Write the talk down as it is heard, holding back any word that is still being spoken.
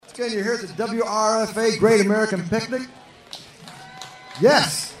again, you're here at the WRFA Great American Picnic.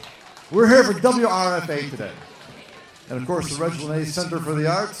 Yes, we're here for WRFA today. And of course, the Reginald A. Center for the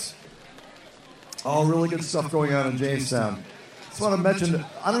Arts. All really good stuff going on in Jamestown. Just want to mention,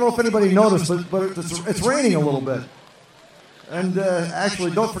 I don't know if anybody noticed, but it's raining a little bit. And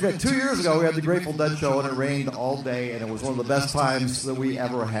actually, don't forget, 2 years ago we had the Grateful Dead show, and it rained all day, and it was one of the best times that we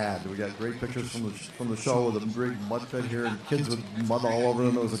ever had. We got great pictures from the show with a big mud pit here, and kids with mud all over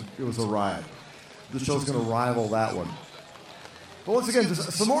them. It was a riot. This show's going to rival that one. But once again,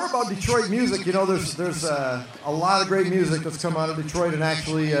 just some more about Detroit music. You know, there's a lot of great music that's come out of Detroit, and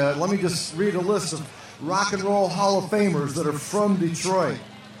actually, let me just read a list of Rock and Roll Hall of Famers that are from Detroit.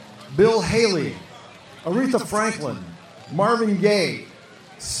 Bill Haley, Aretha Franklin, Marvin Gaye,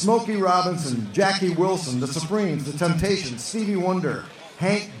 Smokey Robinson, Jackie Wilson, The Supremes, The Temptations, Stevie Wonder,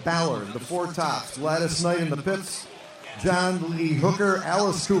 Hank Ballard, The Four Tops, Gladys Knight and the Pips, John Lee Hooker,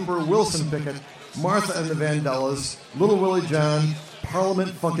 Alice Cooper, Wilson Pickett, Martha and the Vandellas, Little Willie John,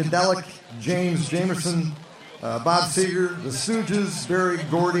 Parliament Funkadelic, James Jamerson, Bob Seger, The Stooges, Berry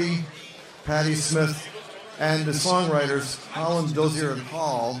Gordy, Patti Smith, and the songwriters Holland, Dozier, and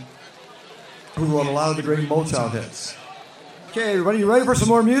Hall, who wrote a lot of the great Motown hits. Okay, everybody, you ready for some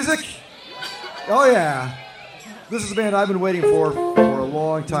more music? Oh, yeah. This is a band I've been waiting for a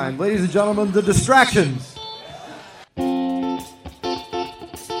long time. Ladies and gentlemen, the Distractions.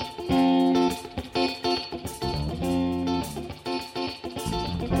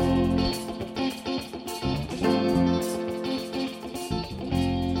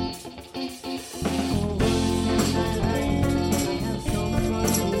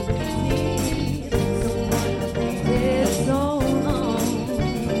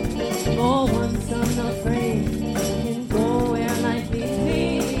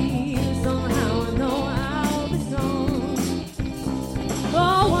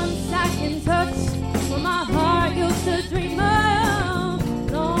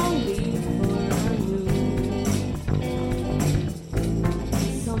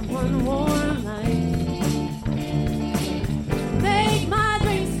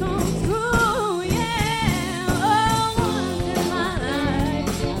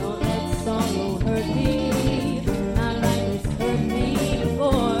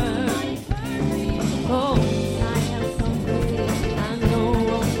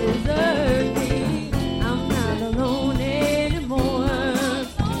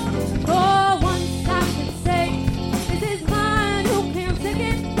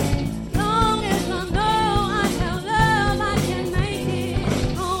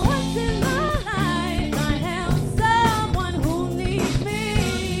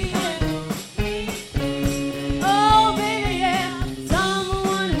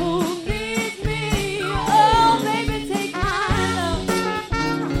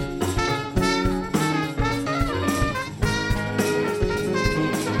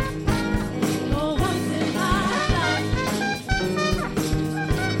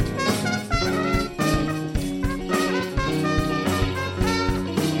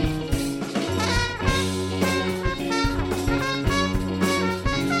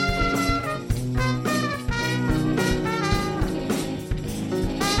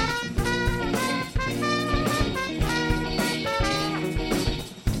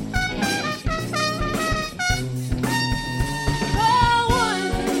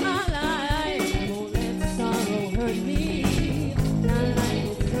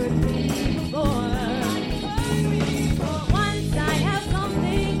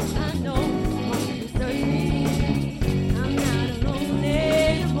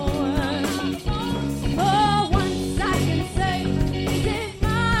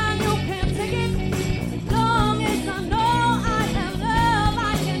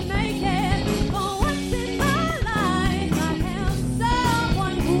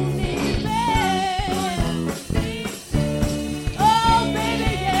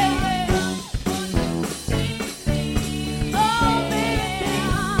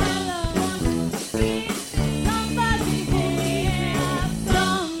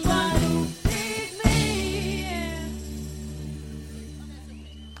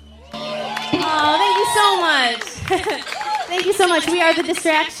 Thank you so much. We are the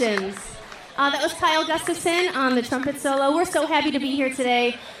Distractions. That was Kyle Gustafson on the trumpet solo. We're so happy to be here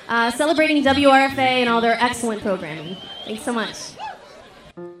today, celebrating WRFA and all their excellent programming. Thanks so much.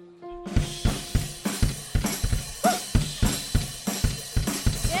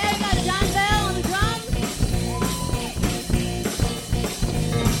 Yeah, we got John Bell on the drums,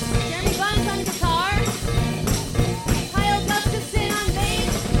 Jeremy Bunce on guitar, Kyle Gustafson on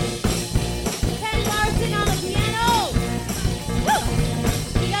bass, Ken Larson on the piano. Woo!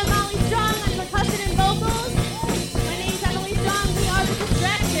 We got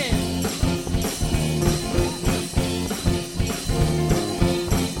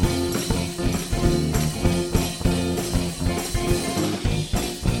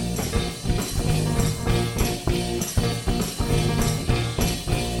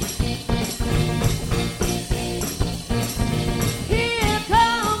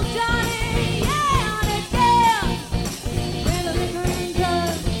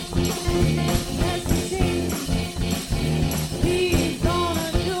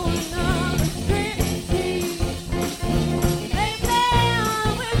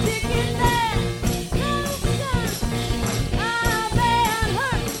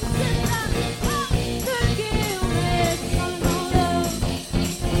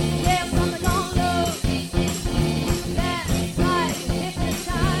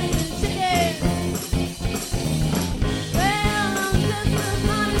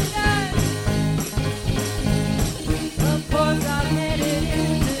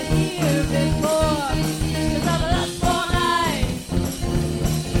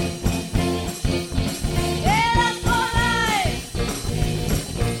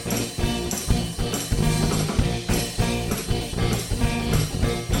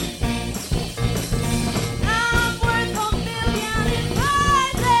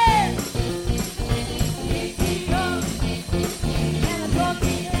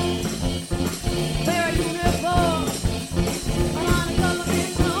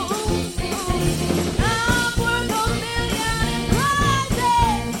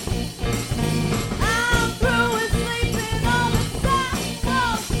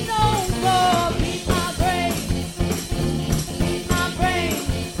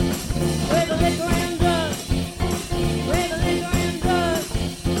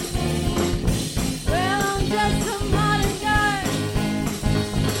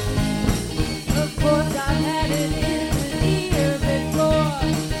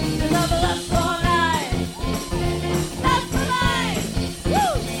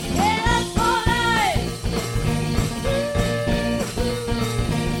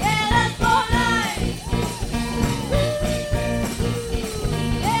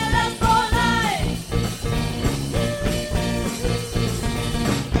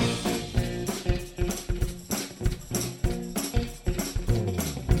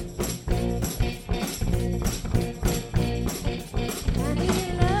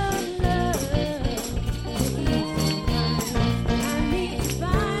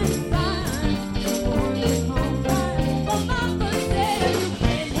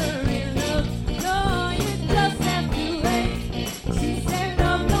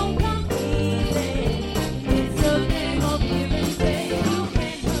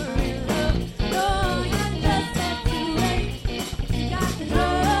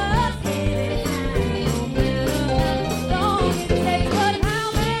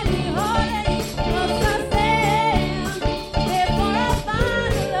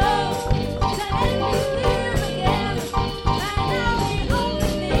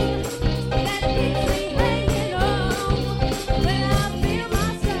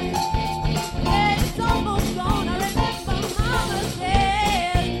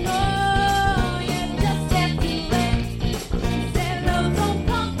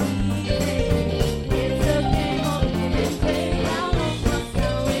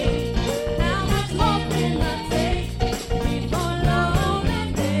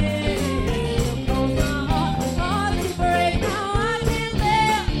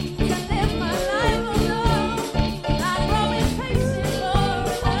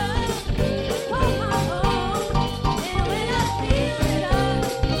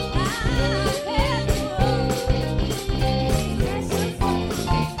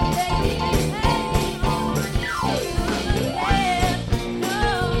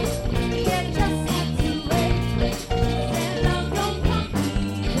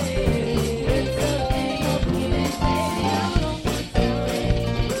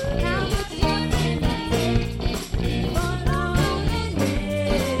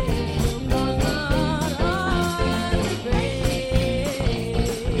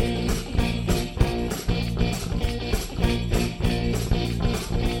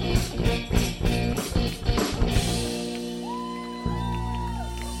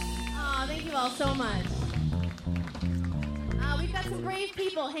so much. We've got some brave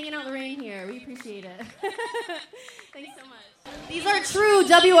people hanging out in the rain here. We appreciate it. Thanks so much. These are true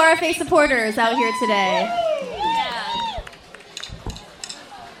WRFA supporters out here today. Yeah.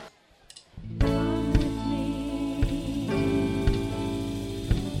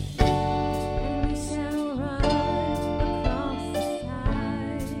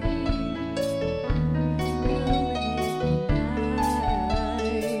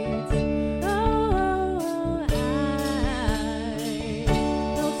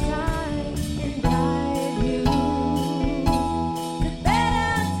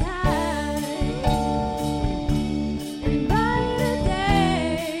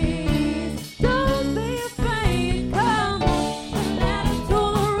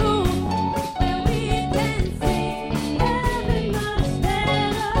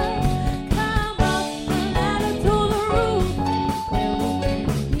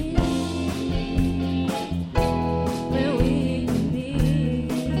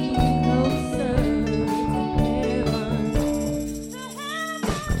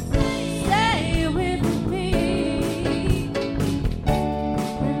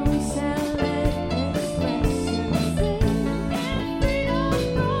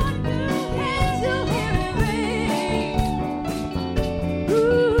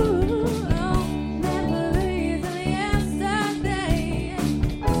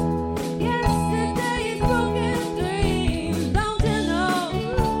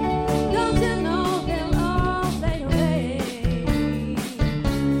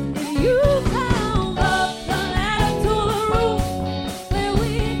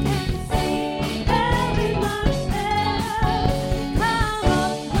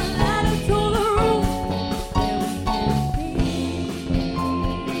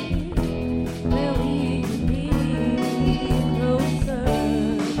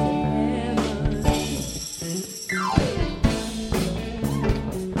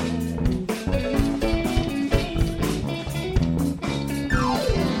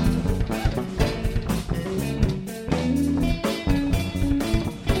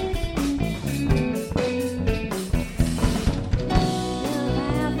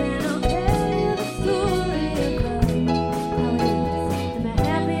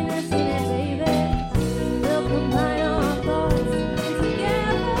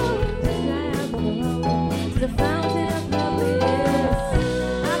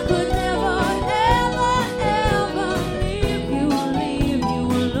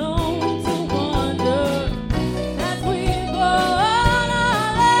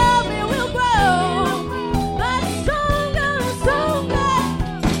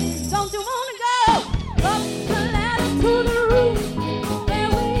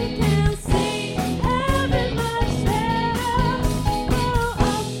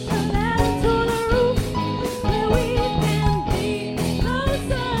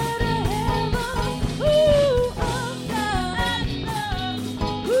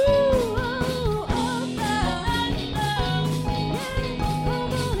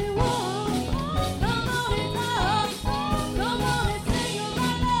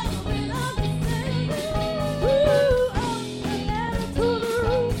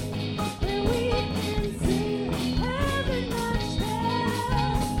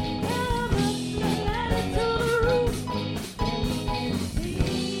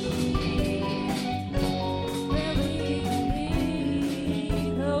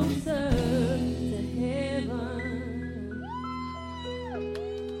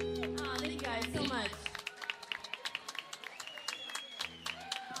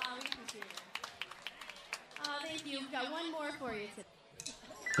 We've got one more for you today.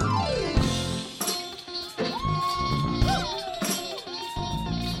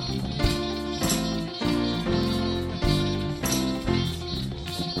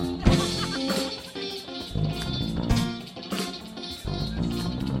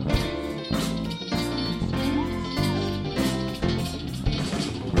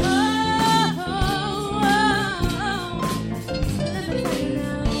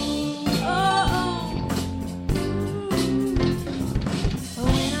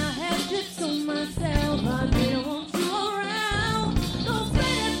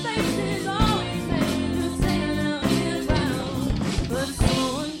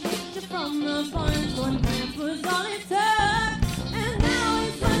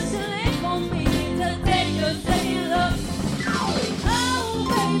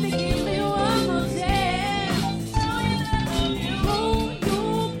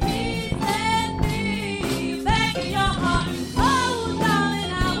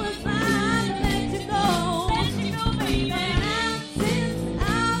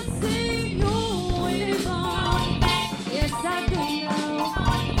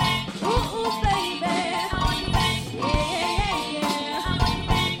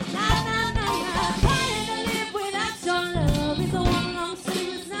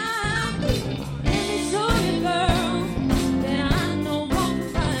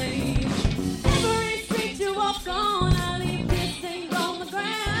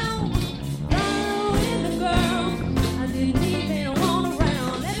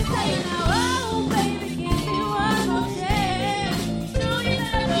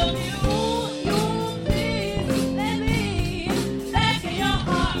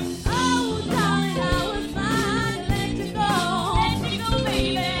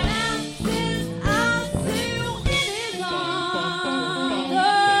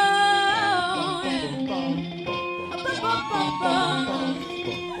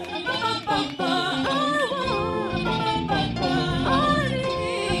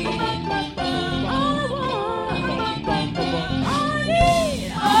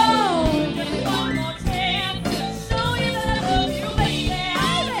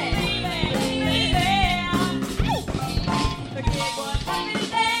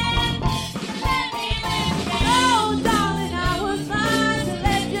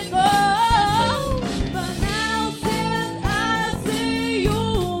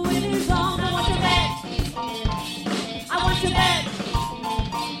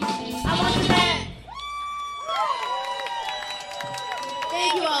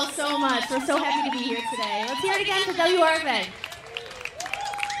 much. We're so happy to be here today. Let's hear it again for WRFA.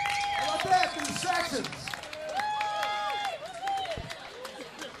 How about that? The Distractions.